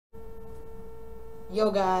Yo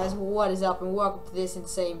guys, what is up and welcome to this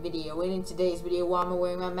insane video. And in today's video, why am I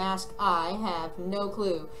wearing my mask? I have no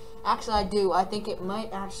clue. Actually I do. I think it might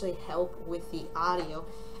actually help with the audio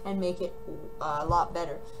and make it a lot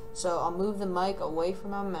better. So I'll move the mic away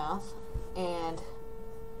from my mouth and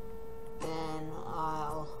then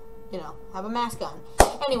I'll, have a mask on.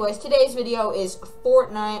 Anyways, today's video is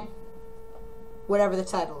Fortnite, whatever the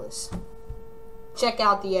title is. Check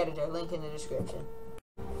out the editor, link in the description.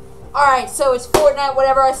 Alright, so it's Fortnite,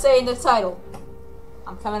 whatever I say in the title.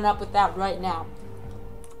 I'm coming up with that right now.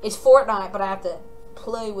 It's Fortnite, but I have to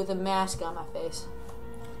play with a mask on my face.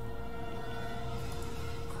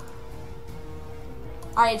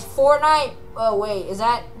 Alright, it's Fortnite. Oh, wait, is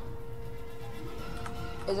that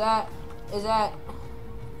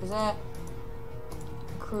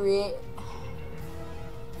create.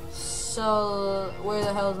 So, where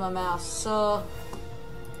the hell is my mouse? So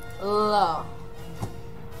low.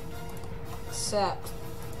 Accept.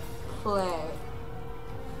 Play.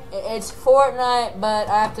 It's Fortnite, but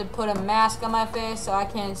I have to put a mask on my face so I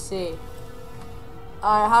can't see.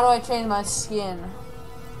 Alright, how do I change my skin?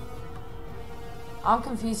 I'm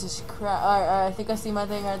confused as crap. Alright, I think I see my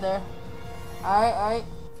thing right there. Alright.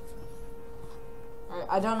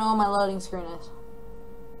 I don't know what my loading screen is.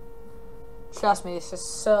 Trust me, this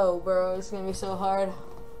is bro, it's gonna be so hard.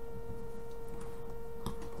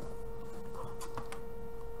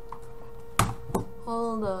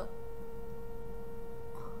 Hold up.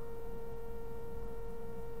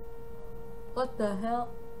 What the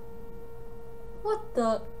hell? What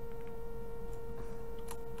the?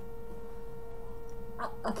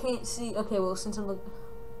 I can't see. Okay, well, since I'm looking.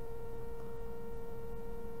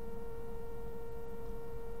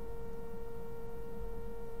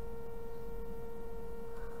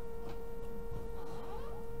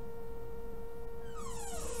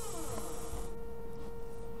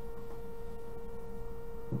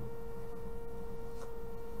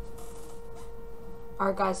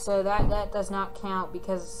 Alright guys, so that does not count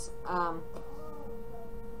because,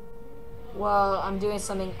 well, I'm doing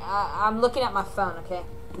something, I'm looking at my phone, okay?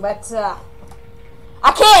 But,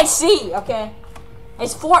 I can't see, okay?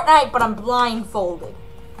 It's Fortnite, but I'm blindfolded.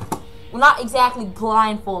 Well, not exactly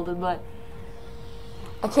blindfolded, but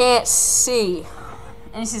I can't see.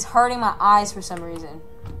 And this is hurting my eyes for some reason.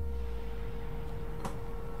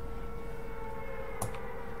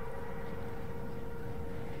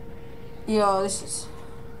 Yo, this is...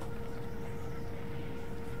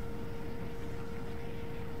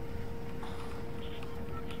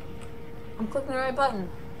 I'm clicking the right button.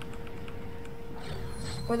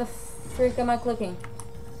 Where the freak am I clicking?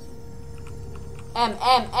 M.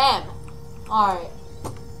 Alright.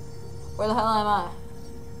 Where the hell am I?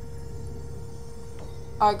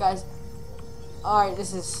 Alright, guys. Alright,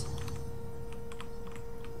 this is...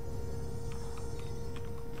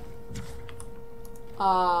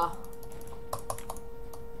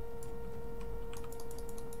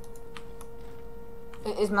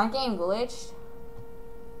 Is my game glitched?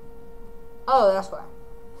 Oh, that's why.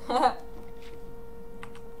 Alright,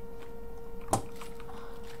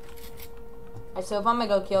 so if I'm gonna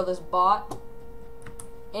go kill this bot,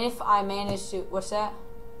 and if I manage to, what's that?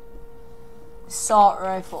 Assault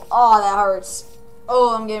rifle. Oh, that hurts.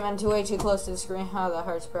 Oh, I'm getting way too close to the screen. Oh, that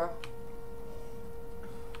hurts, bro.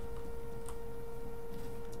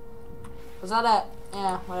 Was that a,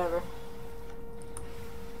 yeah, whatever.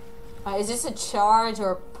 Is this a charge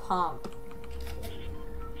or a pump?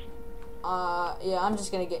 Yeah, I'm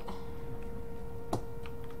just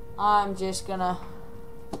gonna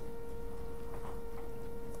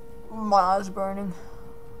my eyes burning.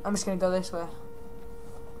 I'm just gonna go this way.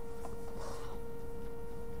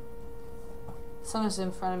 Someone's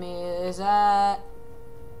in front of me. Is that,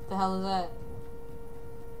 the hell is that?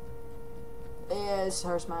 Yeah, this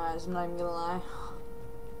hurts my eyes, I'm not even gonna lie.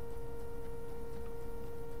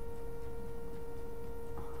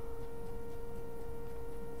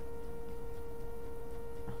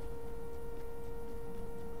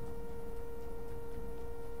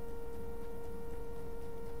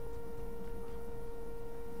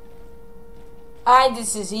 Alright,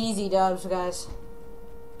 this is easy dubs, guys.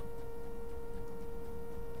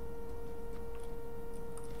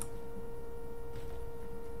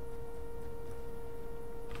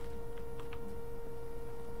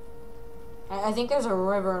 I think there's a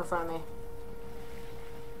river in front of me.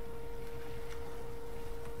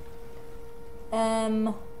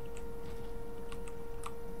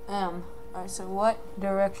 Alright, so what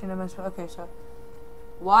direction am I supposed to... Okay, so...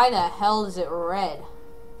 Why the hell is it red?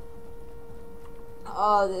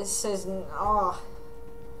 Oh, this is... Oh.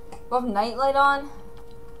 Do I have nightlight on?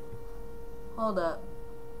 Hold up.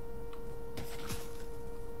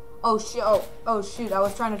 Oh shit! Oh shoot! I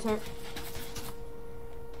was trying to turn.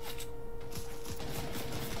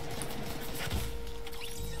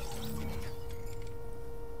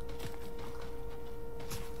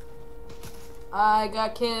 I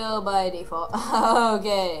got killed by default.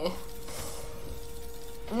 Okay.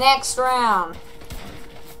 Next round.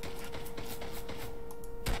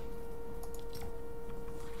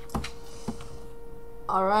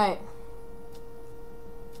 All right.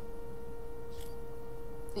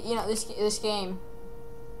 You know, this game.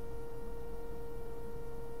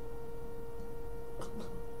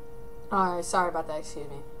 All right, sorry about that. Excuse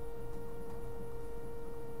me.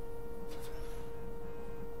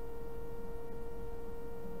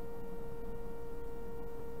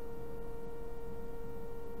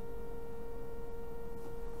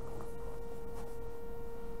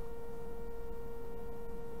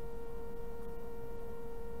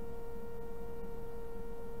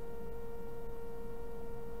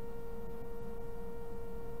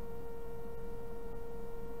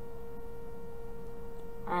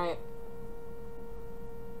 All right.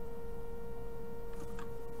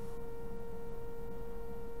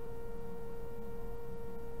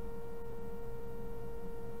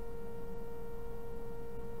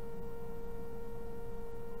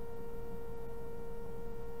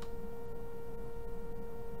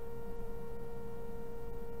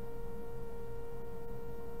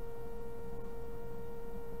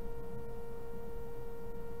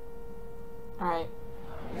 All right.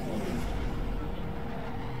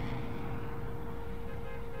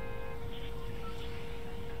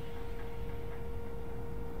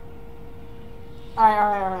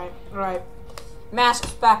 Alright.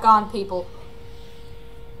 Masks back on, people.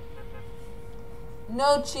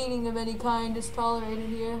 No cheating of any kind is tolerated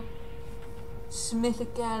here. Smith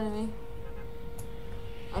Academy.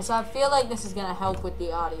 So I feel like this is gonna help with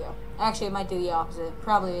the audio. Actually, it might do the opposite.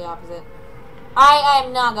 Probably the opposite. I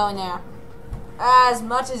am not going there. As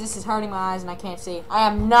much as this is hurting my eyes and I can't see, I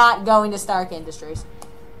am not going to Stark Industries.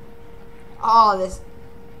 Oh, this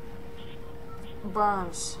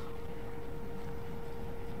burns.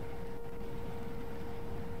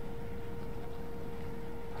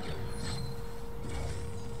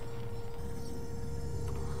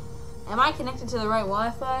 Am I connected to the right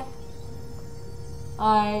Wi-Fi?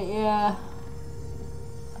 Yeah.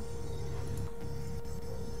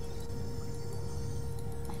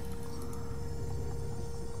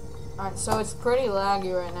 Alright, so it's pretty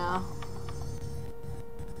laggy right now.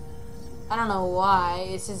 I don't know why.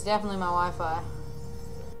 This is definitely my Wi-Fi.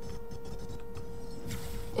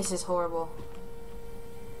 This is horrible.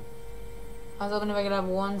 I was hoping if I could have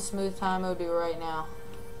one smooth time, it would be right now.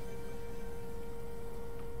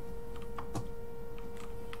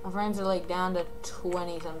 My frames are like down to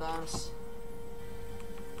 20 sometimes.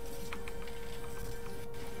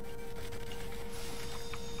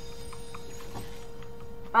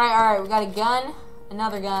 Alright, we got a gun,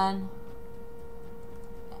 another gun,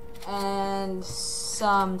 and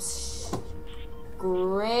some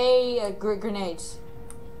grenades,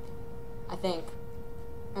 I think.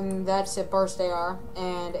 And that's a burst AR,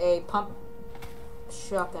 and a pump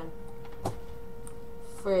shotgun.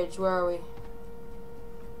 Fridge, where are we?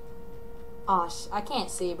 Oh, I can't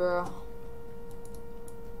see, bro.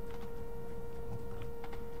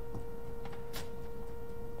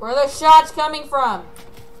 Where are those shots coming from?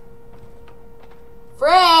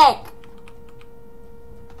 Frick!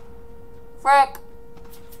 Frick!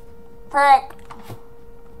 Frick!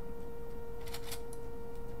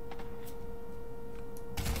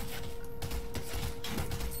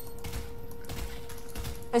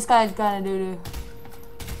 This guy's kinda doo-doo.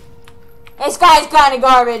 This guy's kinda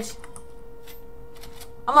garbage.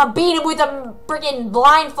 I'm gonna beat him with the freaking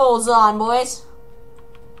blindfolds on, boys.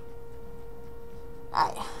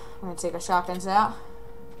 Alright, we're gonna take our shotguns out.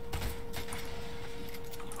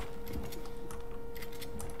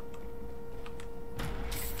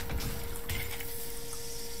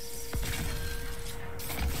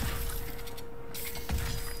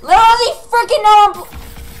 Literally freaking no!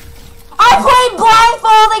 I played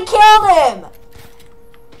blindfold and killed him!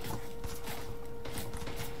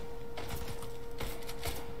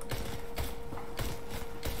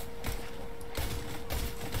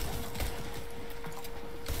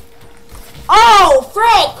 Oh,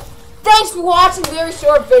 frick! Thanks for watching a very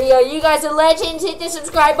short video. You guys are legends. Hit the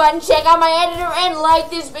subscribe button, check out my editor, and like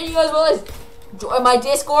this video as well as join my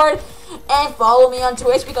Discord and follow me on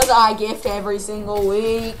Twitch because I gift every single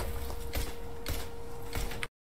week.